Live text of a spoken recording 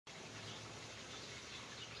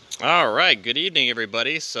All right, good evening,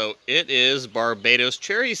 everybody. So it is Barbados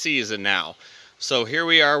cherry season now. So here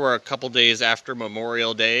we are, we're a couple days after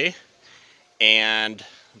Memorial Day, and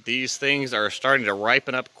these things are starting to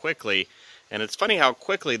ripen up quickly. And it's funny how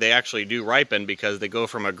quickly they actually do ripen because they go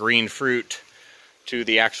from a green fruit to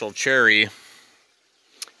the actual cherry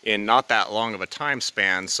in not that long of a time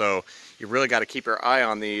span. So you really got to keep your eye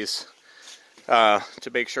on these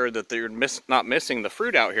to make sure that they're not missing the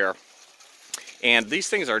fruit out here. And these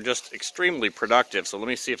things are just extremely productive. So let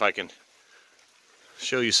me see if I can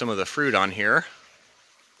show you some of the fruit on here.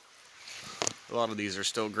 A lot of these are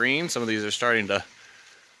still green. Some of these are starting to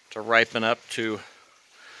ripen up to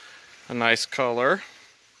a nice color.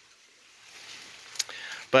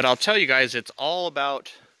 But I'll tell you guys, it's all about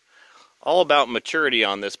maturity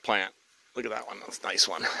on this plant. Look at that one, that's a nice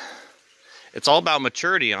one. It's all about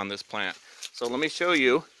maturity on this plant. So let me show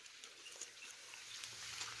you.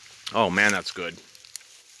 Oh man, that's good.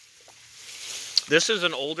 This is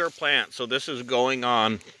an older plant, so this is going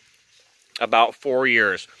on about 4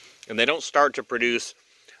 years. And they don't start to produce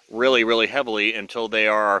really heavily until they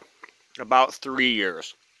are about 3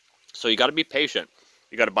 years. So you got to be patient.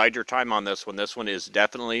 You got to bide your time on this one. This one is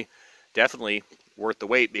definitely worth the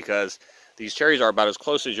wait, because these cherries are about as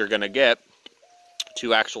close as you're going to get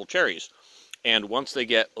to actual cherries. And once they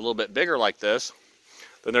get a little bit bigger like this,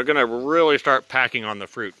 then they're going to really start packing on the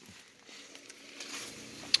fruit.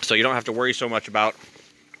 So you don't have to worry so much about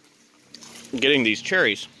getting these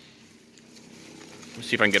cherries. Let's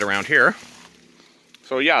see if I can get around here.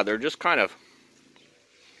 So yeah, they're just kind of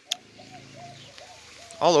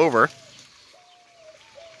all over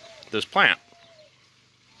this plant.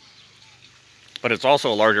 But it's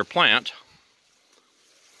also a larger plant.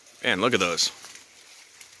 And look at those.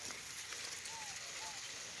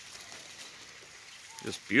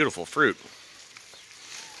 Just beautiful fruit.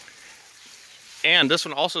 And this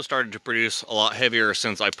one also started to produce a lot heavier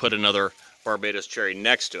since I put another Barbados cherry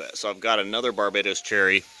next to it. So I've got another Barbados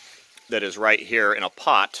cherry that is right here in a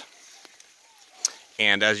pot.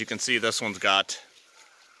 And as you can see, this one's got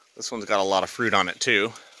a lot of fruit on it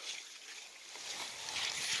too.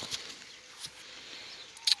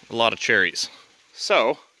 A lot of cherries.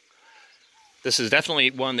 So this is definitely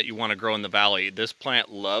one that you want to grow in the valley. This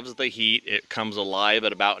plant loves the heat. It comes alive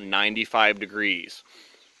at about 95 degrees.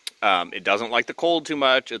 It doesn't like the cold too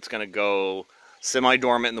much. It's going to go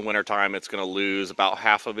semi-dormant in the wintertime. It's going to lose about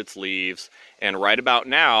half of its leaves. And right about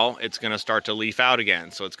now, it's going to start to leaf out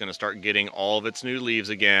again. So it's going to start getting all of its new leaves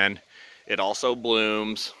again. It also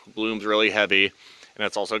blooms really heavy. And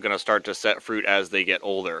it's also going to start to set fruit as they get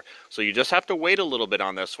older. So you just have to wait a little bit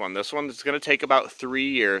on this one. This one is going to take about 3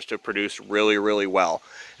 years to produce really well.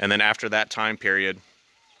 And then after that time period,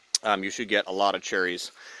 you should get a lot of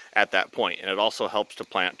cherries at that point. And it also helps to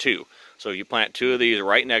plant two. So if you plant two of these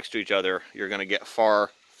right next to each other, you're going to get far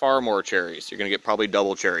more cherries. You're going to get probably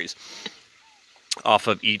double cherries off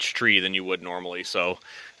of each tree than you would normally. So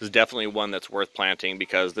this is definitely one that's worth planting,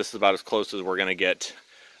 because this is about as close as we're going to get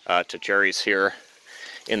to cherries here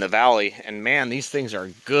in the valley. And man, these things are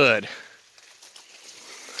good.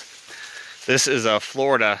 This is a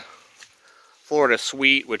Florida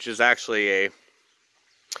Sweet, which is actually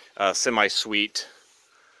a semi-sweet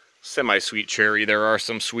cherry. There are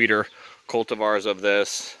some sweeter cultivars of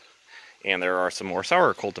this, and there are some more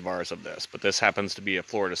sour cultivars of this, but this happens to be a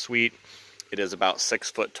Florida Sweet. It is about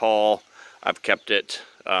 6 foot tall. I've kept it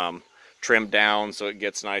trimmed down so it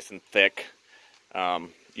gets nice and thick.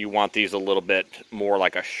 You want these a little bit more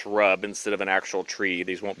like a shrub instead of an actual tree.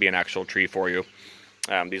 These won't be an actual tree for you.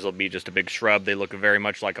 These will be just a big shrub. They look very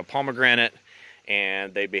much like a pomegranate,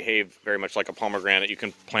 and they behave very much like a pomegranate. You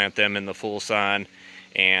can plant them in the full sun,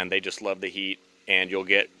 and they just love the heat. And you'll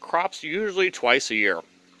get crops usually twice a year.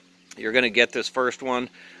 You're going to get this first one,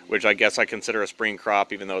 which I guess I consider a spring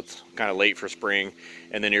crop, even though it's kind of late for spring.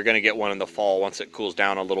 And then you're going to get one in the fall once it cools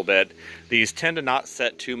down a little bit. These tend to not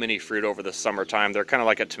set too many fruit over the summertime. They're kind of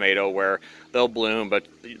like a tomato, where they'll bloom, but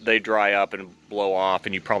they dry up and blow off,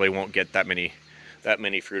 and you probably won't get that many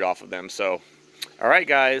fruit off of them. So, all right,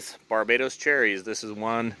 guys, Barbados cherries. This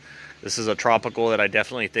is a tropical that I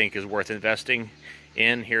definitely think is worth investing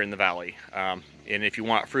in here in the valley. And if you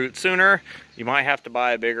want fruit sooner, you might have to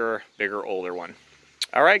buy a bigger, older one.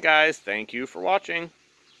 All right, guys, thank you for watching.